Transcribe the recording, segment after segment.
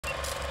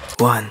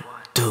1,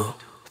 2,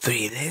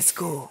 3, let's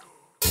go.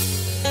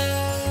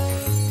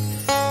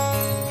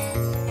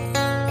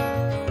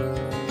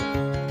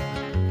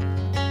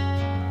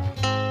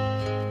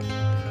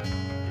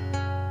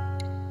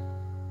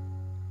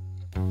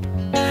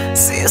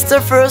 Since the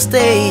first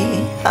day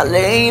I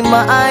laid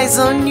my eyes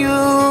on you,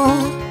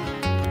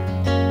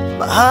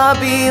 my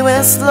heartbeat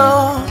went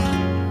slow.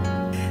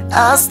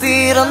 I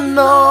still don't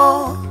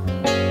know.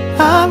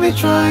 I've been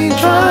trying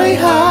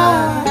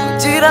hard.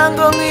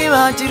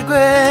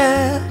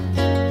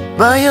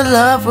 But your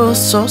love was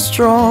so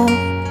strong,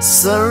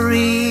 so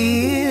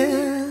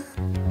real.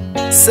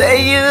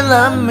 Say you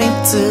love me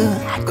too.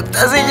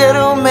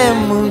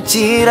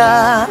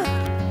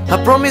 I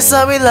promise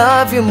I will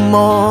love you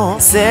more.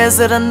 Says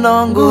that I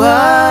don't go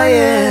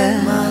higher.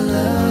 My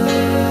love.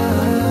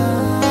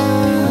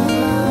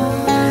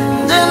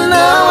 Then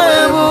now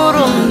I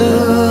wouldn't do.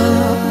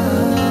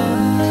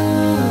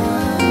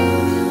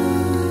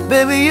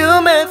 Baby,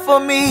 you made for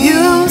me.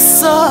 You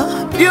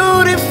so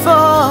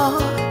beautiful.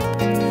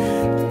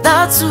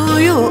 That's who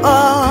you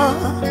are.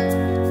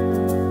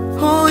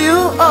 Who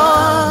you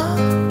are.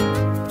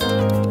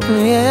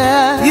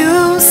 Yeah.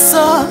 You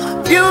so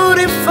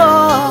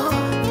beautiful.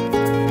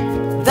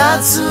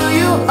 That's who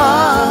you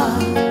are,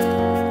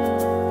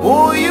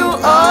 who you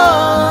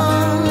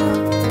are.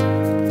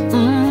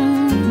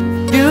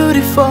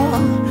 Beautiful,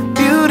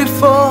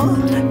 beautiful,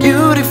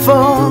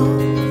 beautiful.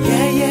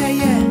 Yeah, yeah,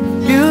 yeah.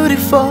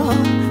 Beautiful,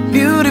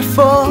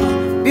 beautiful,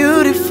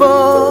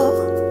 beautiful.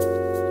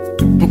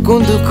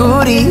 Mukundu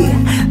kuri,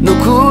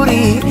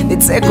 nukuri.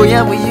 Nitseko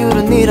yawe, you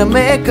don't need a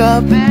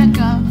makeup.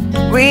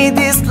 With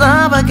this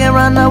love I can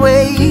run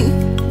away.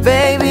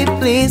 Baby,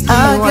 please,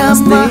 I got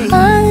my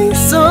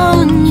eyes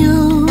on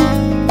you,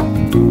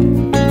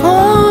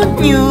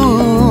 on you.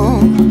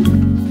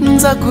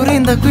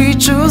 Nzakurinda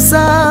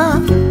kwicuza,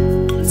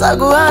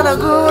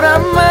 nzaguhanagura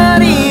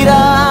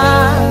amarira.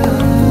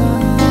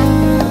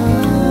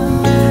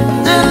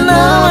 Njye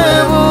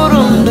nawe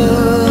burundu.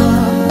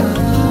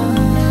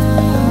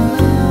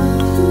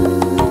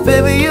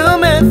 Baby, you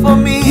made for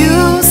me.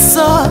 You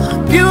so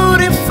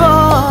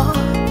beautiful.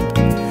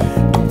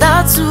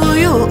 That's who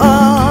you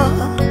are.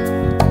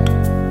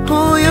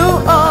 Who you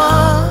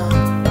are,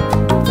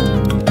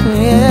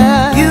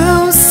 yeah.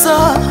 You so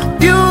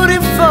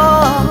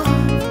beautiful.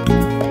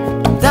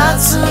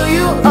 That's who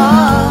you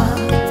are.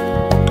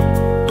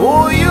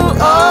 Who you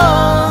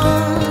are.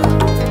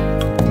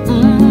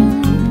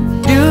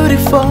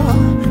 Beautiful,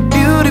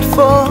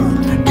 beautiful,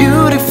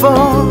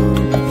 beautiful.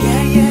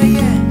 Yeah, yeah,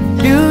 yeah.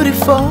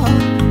 Beautiful,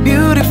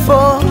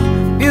 beautiful,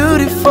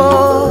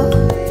 beautiful.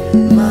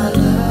 My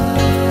love.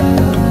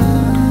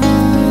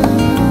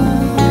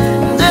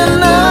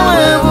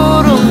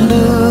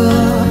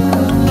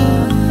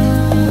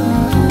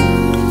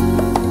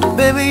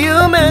 Baby,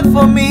 you meant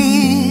for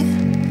me.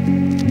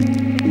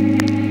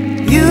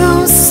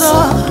 You so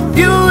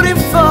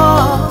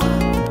beautiful.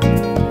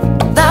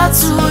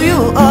 That's who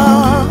you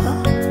are.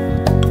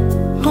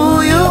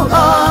 Who you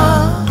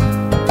are.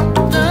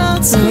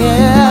 That's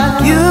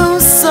yeah. You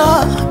so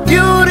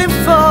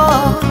beautiful.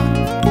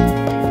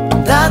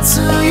 That's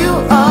who you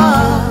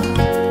are.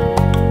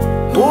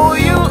 Who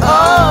you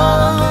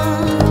are.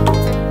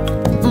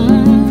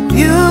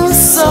 You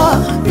so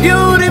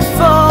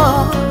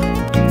beautiful.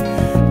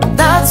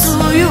 That's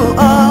who you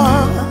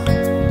are.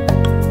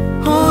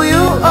 Who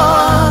you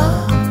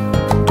are.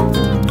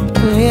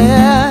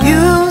 Yeah.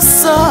 You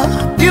so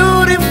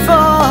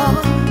beautiful.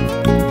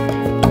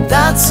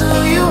 That's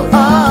who you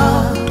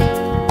are.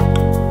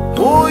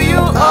 Who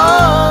you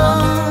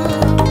are.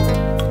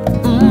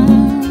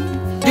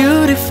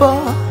 Beautiful,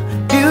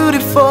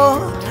 beautiful,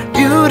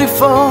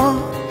 beautiful.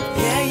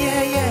 Yeah,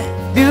 yeah, yeah.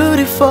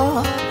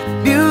 Beautiful,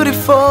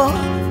 beautiful,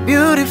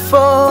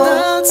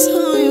 beautiful.